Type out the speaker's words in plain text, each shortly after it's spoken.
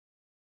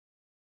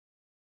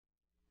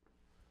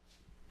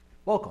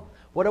Welcome.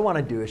 What I want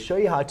to do is show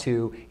you how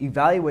to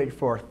evaluate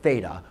for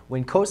theta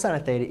when cosine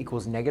of theta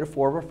equals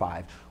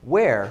 -4/5,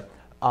 where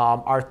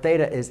our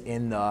theta is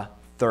in the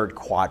third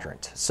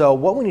quadrant. So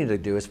what we need to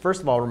do is,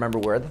 first of all, remember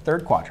where the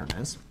third quadrant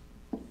is.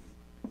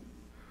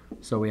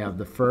 So we have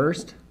the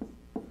first,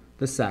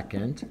 the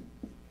second,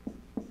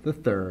 the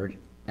third,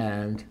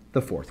 and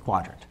the fourth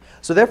quadrant.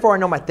 So therefore, I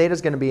know my theta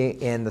is going to be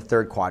in the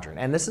third quadrant.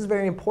 And this is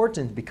very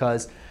important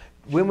because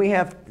when we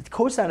have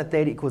cosine of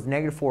theta equals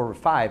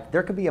 -4/5,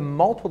 there could be a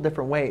multiple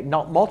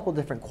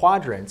different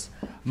quadrants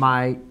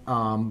my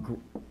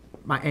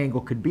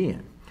angle could be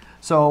in.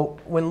 So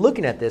when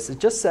looking at this, it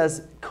just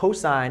says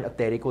cosine of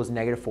theta equals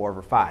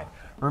 -4/5.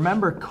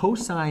 Remember,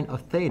 cosine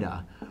of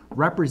theta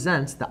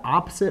represents the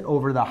opposite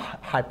over the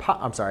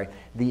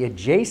the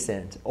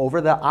adjacent over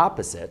the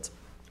opposite.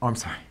 Oh, I'm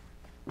sorry.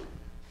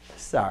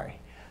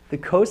 The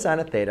cosine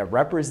of theta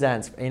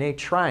represents, in a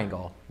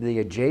triangle, the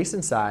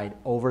adjacent side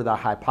over the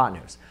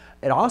hypotenuse.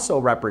 It also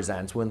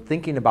represents, when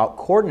thinking about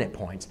coordinate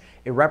points,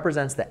 it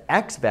represents the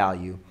x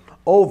value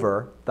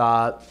over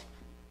the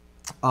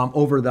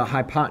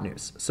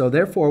hypotenuse. So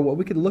therefore, what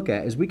we could look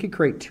at is we could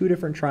create two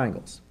different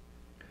triangles,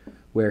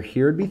 where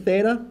here would be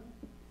theta,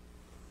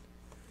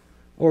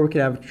 or we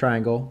could have a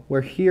triangle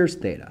where here's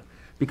theta.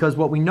 Because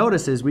what we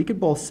notice is we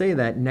could both say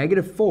that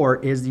 -4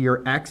 is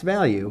your x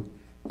value,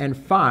 and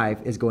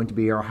 5 is going to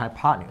be our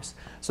hypotenuse.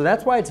 So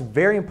that's why it's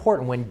very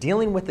important when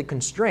dealing with the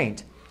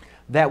constraint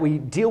that we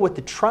deal with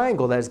the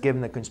triangle that is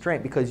given the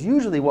constraint, because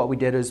usually what we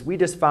did is we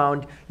just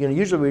found,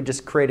 usually we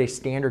just create a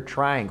standard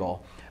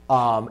triangle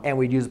and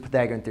we'd use the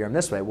Pythagorean theorem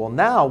this way. Well,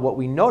 now what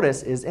we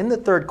notice is in the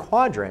third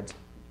quadrant,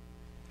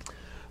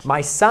 my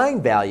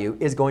sine value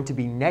is going to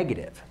be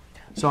negative.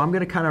 So I'm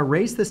going to kind of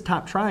erase this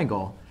top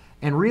triangle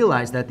and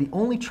realize that the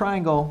only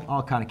triangle,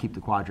 I'll kind of keep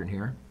the quadrant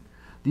here,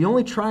 the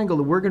only triangle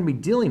that we're going to be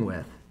dealing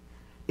with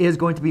is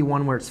going to be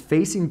one where it's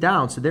facing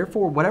down. So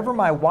therefore, whatever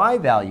my y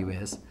value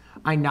is,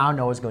 I now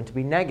know is going to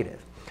be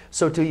negative.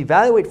 So to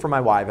evaluate for my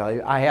y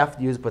value, I have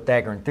to use the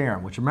Pythagorean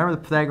theorem, which, remember,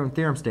 the Pythagorean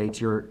theorem states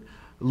your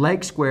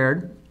leg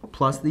squared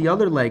plus the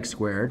other leg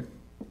squared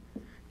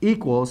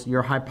equals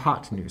your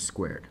hypotenuse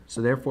squared.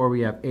 So therefore,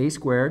 we have a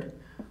squared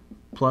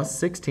plus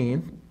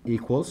 16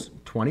 equals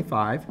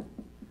 25.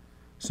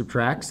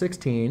 Subtract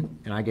 16,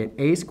 and I get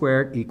a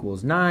squared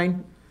equals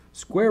 9.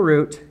 Square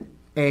root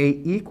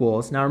a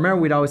equals, now remember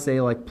we'd always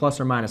say like plus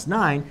or minus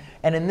 9,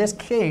 and in this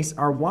case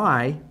our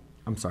y,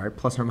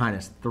 plus or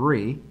minus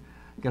 3.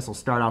 I guess I'll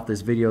start off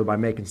this video by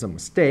making some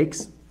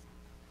mistakes.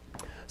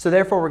 So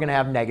therefore we're going to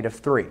have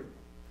 -3.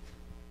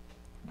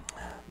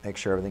 Make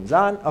sure everything's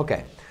on.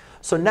 Okay.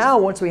 So now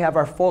once we have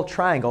our full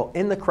triangle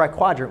in the correct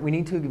quadrant, we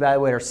need to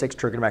evaluate our 6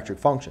 trigonometric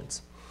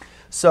functions.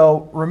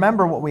 So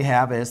remember what we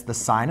have is the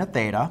sine of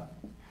theta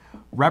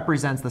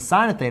represents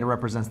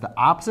the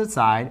opposite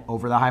side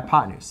over the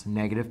hypotenuse,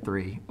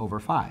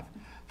 -3/5.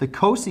 The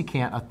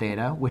cosecant of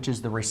theta, which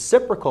is the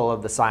reciprocal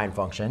of the sine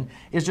function,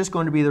 is just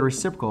going to be the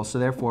reciprocal, so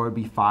therefore it would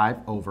be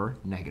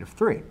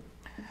 5/3.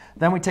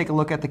 Then we take a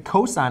look at the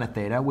cosine of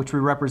theta, which we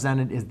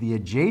represented is the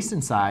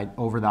adjacent side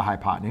over the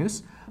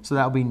hypotenuse, so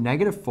that would be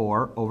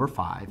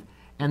 -4/5.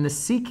 And the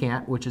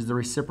secant, which is the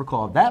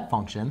reciprocal of that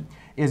function,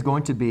 is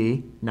going to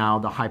be now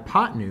the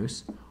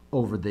hypotenuse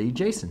over the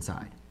adjacent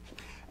side.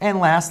 And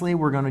lastly,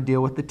 we're going to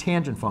deal with the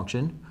tangent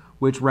function,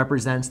 which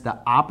represents the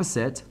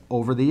opposite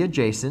over the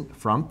adjacent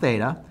from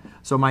theta.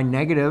 So my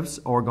negatives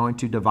are going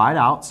to divide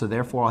out, so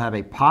therefore I'll have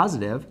a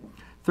positive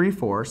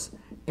 3/4,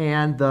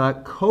 and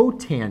the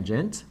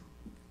cotangent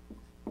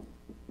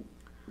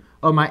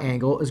of my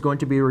angle is going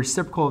to be a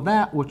reciprocal of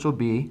that, which will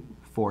be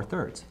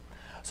 4/3.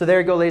 So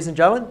there you go, ladies and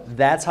gentlemen.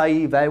 That's how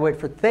you evaluate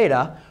for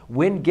theta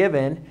when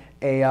given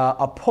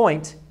a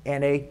point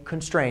and a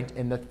constraint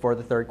for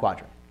the third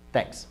quadrant.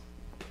 Thanks.